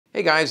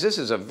Hey guys, this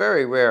is a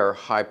very rare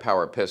high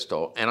power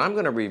pistol, and I'm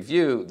going to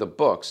review the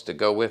books to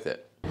go with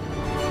it.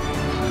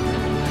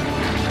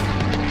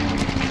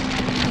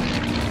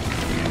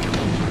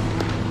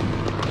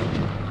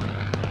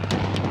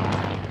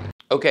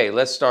 Okay,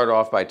 let's start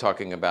off by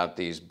talking about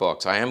these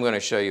books. I am going to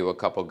show you a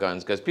couple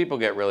guns because people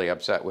get really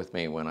upset with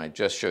me when I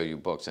just show you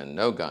books and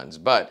no guns.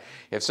 But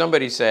if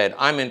somebody said,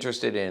 I'm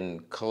interested in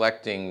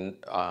collecting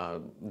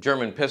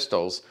German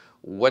pistols,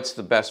 what's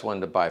the best one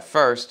to buy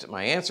first?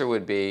 My answer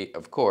would be,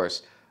 of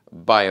course,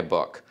 buy a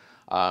book.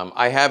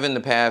 I have in the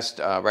past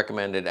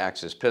recommended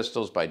Axis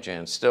Pistols by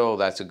Jan Still.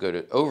 That's a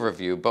good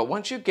overview. But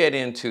once you get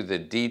into the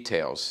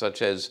details,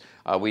 such as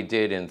we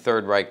did in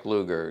Third Reich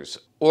Lugers,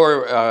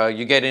 or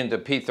you get into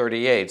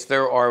P38s,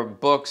 there are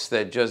books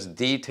that just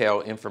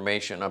detail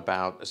information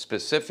about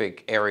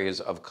specific areas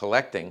of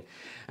collecting.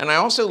 And I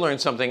also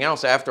learned something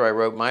else after I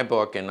wrote my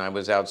book and I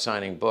was out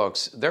signing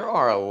books. There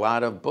are a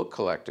lot of book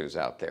collectors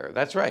out there.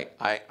 That's right.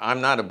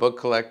 I'm not a book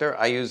collector.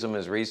 I use them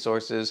as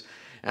resources.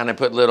 And I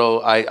put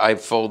little, I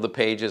fold the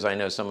pages. I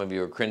know some of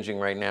you are cringing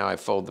right now. I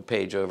fold the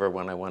page over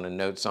when I want to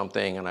note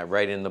something and I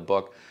write in the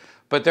book.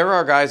 But there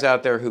are guys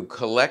out there who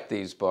collect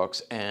these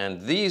books, and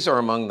these are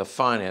among the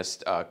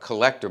finest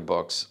collector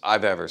books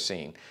I've ever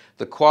seen.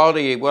 The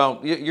quality,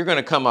 well, you're going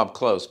to come up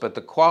close, but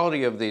the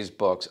quality of these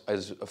books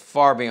is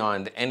far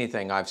beyond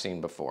anything I've seen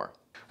before.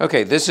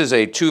 Okay, this is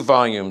a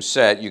 2-volume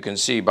set you can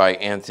see by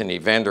Anthony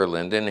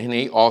Vanderlinden, and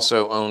he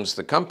also owns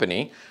the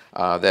company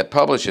that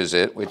publishes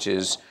it, which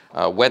is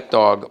Wet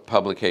Dog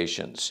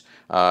Publications.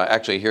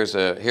 Actually, here's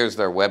their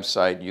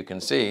website. You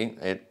can see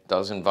it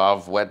does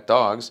involve wet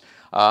dogs.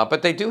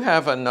 But they do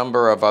have a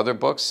number of other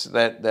books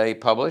that they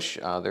publish.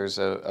 There's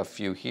a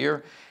few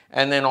here.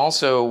 And then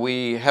also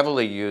we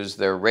heavily use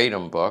their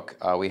Radom book.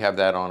 We have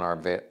that on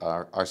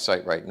our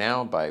site right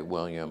now by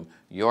William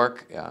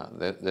York.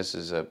 This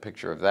is a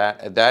picture of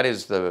that. That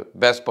is the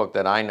best book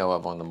that I know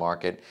of on the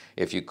market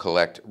if you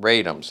collect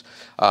Radoms.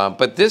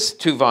 But this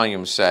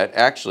 2-volume set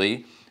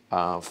actually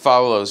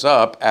follows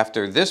up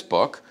after this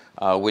book,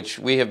 which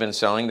we have been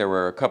selling. There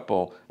were a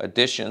couple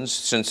editions.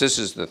 Since this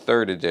is the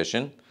 3rd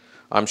edition,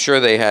 I'm sure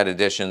they had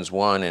editions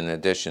 1 and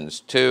editions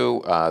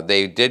 2.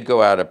 They did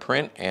go out of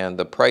print and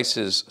the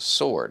prices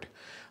soared.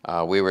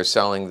 We were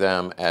selling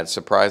them at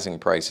surprising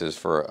prices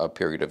for a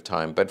period of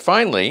time. But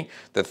finally,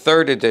 the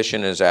 3rd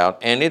edition is out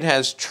and it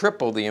has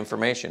triple the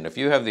information. If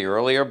you have the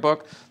earlier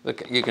book,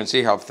 look, you can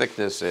see how thick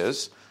this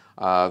is.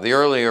 The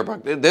earlier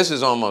book, this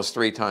is almost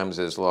 3 times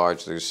as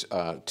large. There's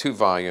 2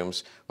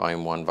 volumes,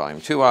 volume 1,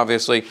 volume 2,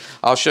 obviously.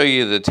 I'll show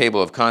you the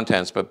table of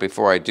contents, but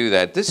before I do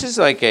that, this is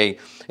like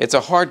it's a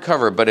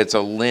hardcover, but it's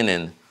a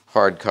linen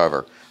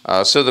hardcover.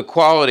 So the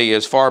quality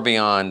is far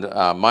beyond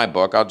my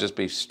book. I'll just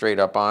be straight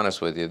up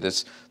honest with you.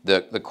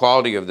 The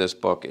quality of this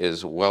book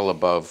is well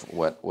above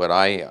what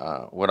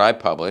I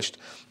published.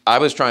 I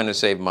was trying to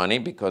save money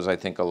because I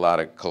think a lot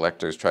of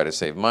collectors try to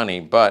save money,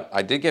 but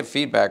I did get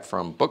feedback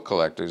from book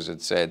collectors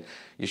that said,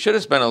 you should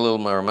have spent a little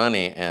more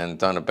money and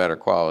done a better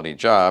quality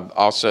job.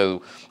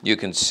 Also, you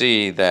can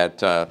see that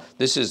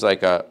this is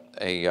like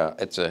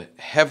it's a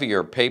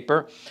heavier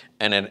paper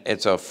and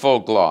it's a full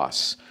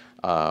gloss.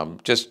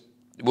 Just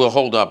will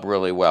hold up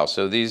really well.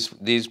 So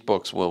these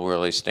books will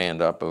really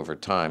stand up over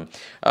time.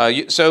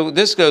 So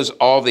this goes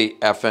all the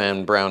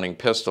FN Browning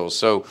pistols.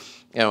 So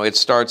it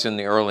starts in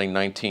the early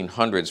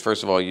 1900s.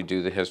 First of all, you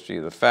do the history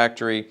of the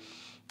factory,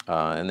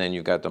 and then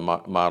you've got the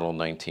model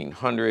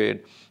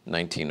 1900,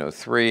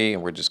 1903,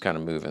 and we're just kind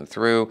of moving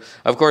through.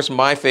 Of course,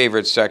 my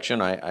favorite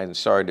section, I'm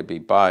sorry to be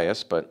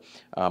biased, but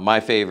my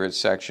favorite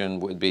section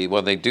would be,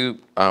 well,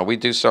 we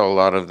do sell a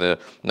lot of the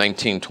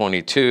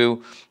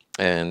 1922,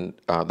 and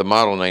the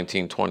model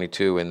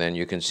 1922, and then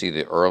you can see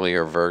the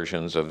earlier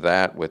versions of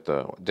that with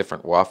the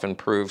different Waffen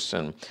proofs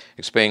and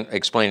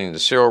explaining the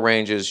serial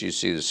ranges. You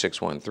see the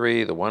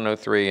 613, the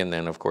 103, and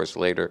then of course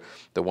later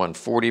the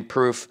 140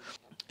 proof.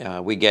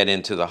 We get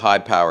into the high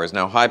powers.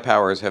 Now high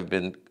powers have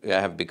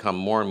become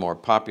more and more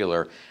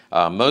popular,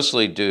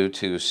 mostly due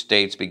to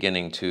states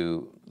beginning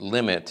to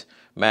limit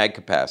mag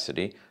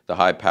capacity. The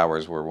high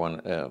powers were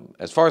one,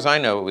 as far as I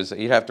know,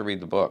 you'd have to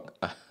read the book.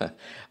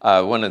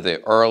 One of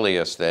the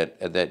earliest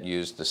that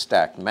used the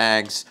stacked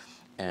mags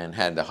and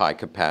had the high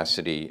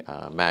capacity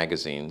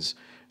magazines.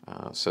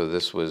 So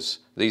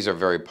these are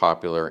very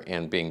popular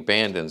and being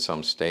banned in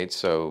some states,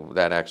 so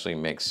that actually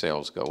makes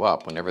sales go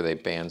up. Whenever they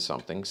ban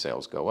something,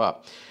 sales go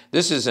up.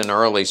 This is an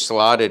early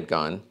slotted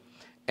gun.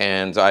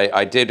 And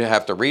I did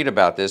have to read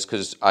about this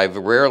because I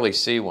rarely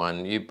see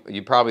one.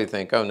 You probably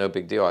think, oh, no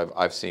big deal.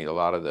 I've seen a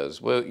lot of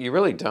those. Well, you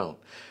really don't.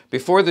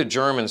 Before the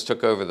Germans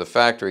took over the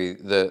factory,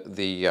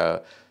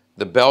 the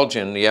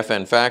Belgian, the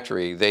FN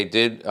factory, they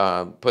did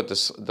put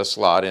the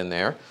slot in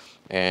there,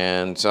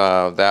 and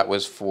that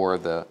was for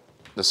the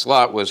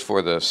slot was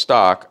for the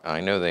stock.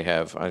 I know they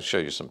have. I'll show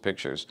you some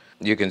pictures.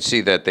 You can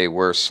see that they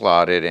were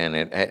slotted, and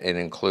it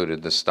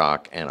included the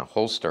stock and a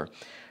holster.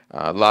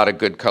 A lot of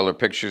good color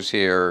pictures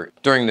here.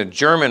 During the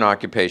German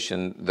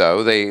occupation,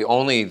 though,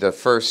 the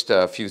first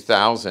few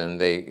thousand,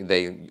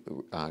 they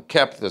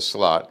kept the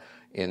slot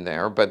in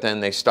there, but then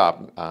they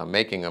stopped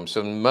making them.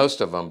 So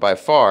most of them, by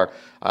far,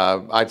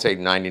 I'd say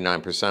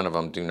 99% of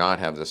them do not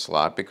have the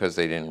slot because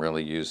they didn't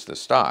really use the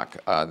stock.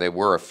 They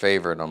were a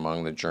favorite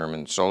among the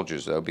German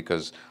soldiers, though,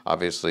 because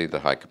obviously the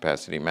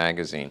high-capacity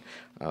magazine,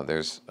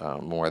 there's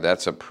more.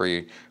 That's a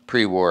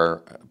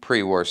pre-war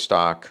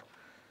stock.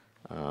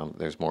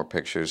 There's more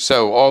pictures.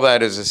 So all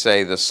that is to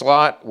say, the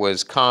slot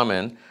was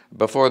common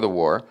before the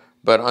war,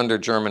 but under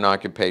German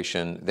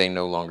occupation, they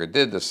no longer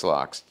did the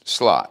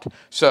slot.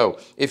 So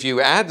if you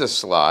add the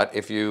slot,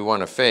 if you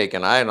want to fake,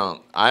 and I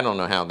don't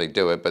know how they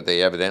do it, but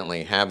they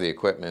evidently have the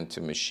equipment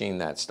to machine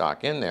that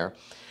stock in there.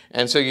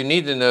 And so you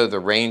need to know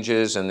the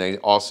ranges, and they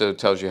also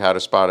tells you how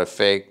to spot a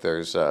fake.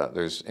 There's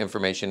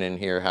information in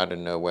here how to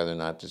know whether or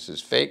not this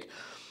is fake.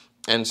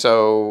 And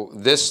so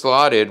this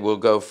slotted will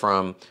go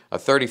from a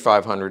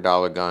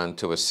 $3,500 gun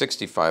to a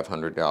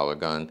 $6,500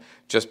 gun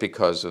just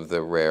because of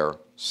the rare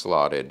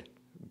slotted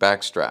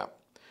backstrap.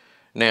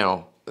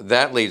 Now,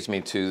 that leads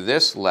me to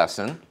this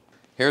lesson.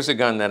 Here's a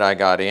gun that I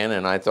got in,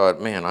 and I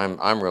thought, man,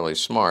 I'm really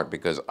smart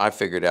because I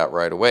figured out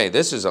right away.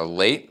 This is a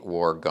late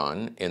war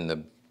gun in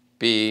the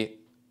B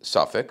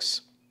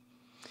suffix.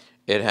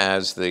 It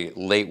has the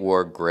late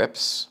war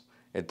grips.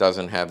 It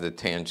doesn't have the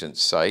tangent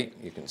sight.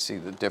 You can see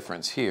the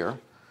difference here.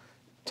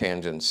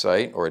 Tangent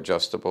sight or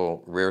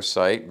adjustable rear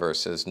sight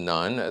versus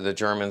none. The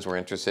Germans were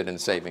interested in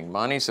saving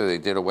money, so they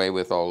did away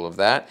with all of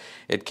that.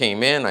 It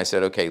came in, I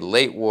said, okay,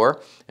 late war,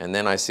 and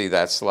then I see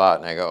that slot,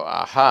 and I go,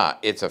 aha,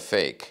 it's a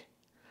fake.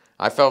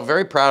 I felt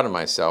very proud of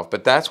myself,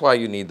 but that's why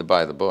you need to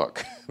buy the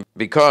book.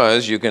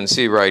 Because you can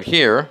see right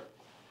here,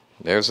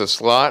 there's a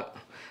slot.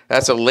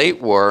 That's a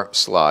late war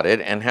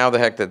slotted, and how the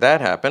heck did that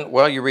happen?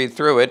 Well, you read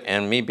through it,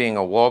 and me being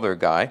a Walther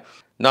guy,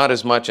 not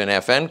as much an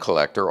FN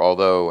collector,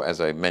 although,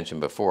 as I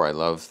mentioned before, I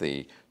love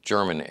the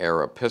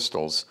German-era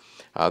pistols.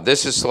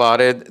 This is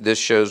slotted. This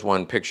shows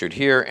one pictured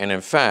here, and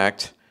in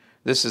fact,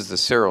 this is the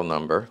serial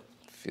number.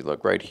 If you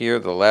look right here,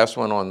 the last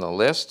one on the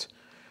list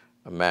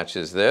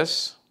matches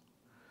this.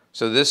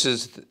 So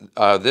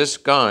this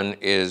gun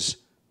is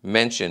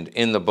mentioned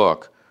in the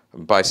book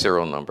by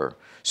serial number.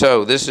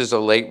 So this is a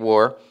late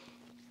war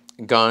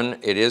gun.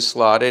 It is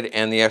slotted,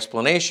 and the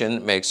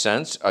explanation makes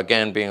sense.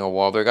 Again, being a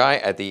Walther guy,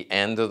 at the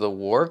end of the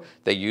war,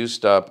 they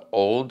used up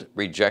old,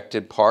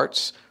 rejected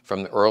parts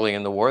from early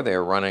in the war. They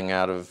were running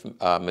out of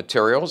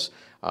materials.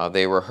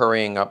 They were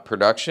hurrying up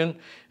production,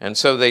 and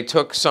so they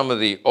took some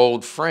of the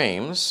old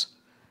frames,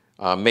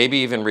 maybe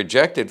even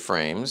rejected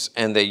frames,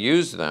 and they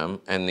used them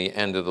in the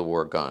end of the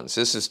war guns.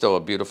 This is still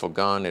a beautiful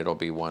gun. It'll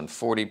be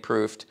 140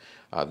 proofed.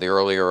 The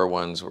earlier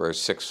ones were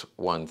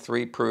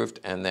 613 proofed,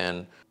 and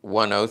then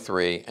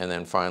 103, and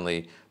then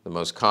finally the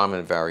most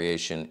common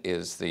variation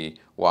is the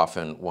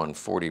Waffen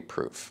 140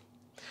 proof.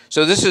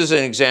 So this is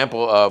an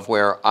example of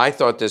where I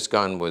thought this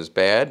gun was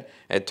bad.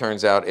 It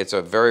turns out it's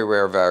a very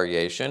rare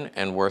variation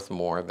and worth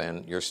more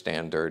than your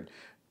standard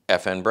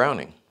FN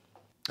Browning.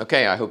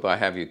 Okay, I hope I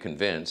have you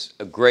convinced.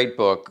 A great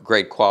book,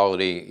 great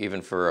quality,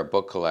 even for a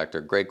book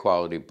collector, great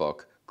quality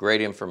book,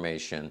 great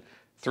information.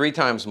 3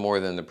 times more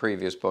than the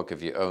previous book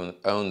if you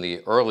own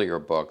the earlier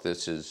book.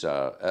 This is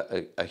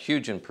a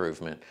huge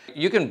improvement.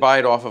 You can buy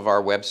it off of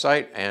our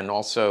website, and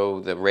also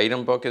the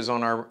Radom book is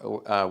on our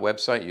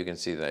website. You can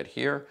see that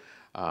here.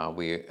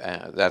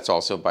 That's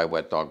also by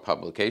Wet Dog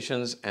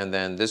Publications, and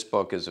then this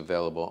book is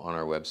available on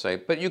our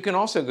website. But you can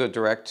also go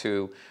direct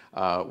to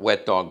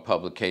Wet Dog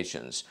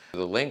Publications.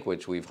 The link,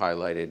 which we've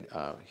highlighted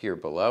here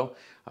below,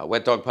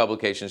 Wet Dog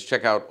Publications,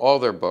 check out all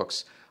their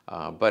books,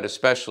 but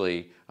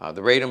especially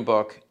the Radom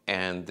book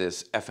and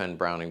this FN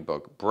Browning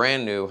book.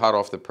 Brand new, hot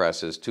off the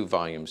presses,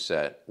 2-volume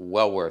set,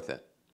 well worth it.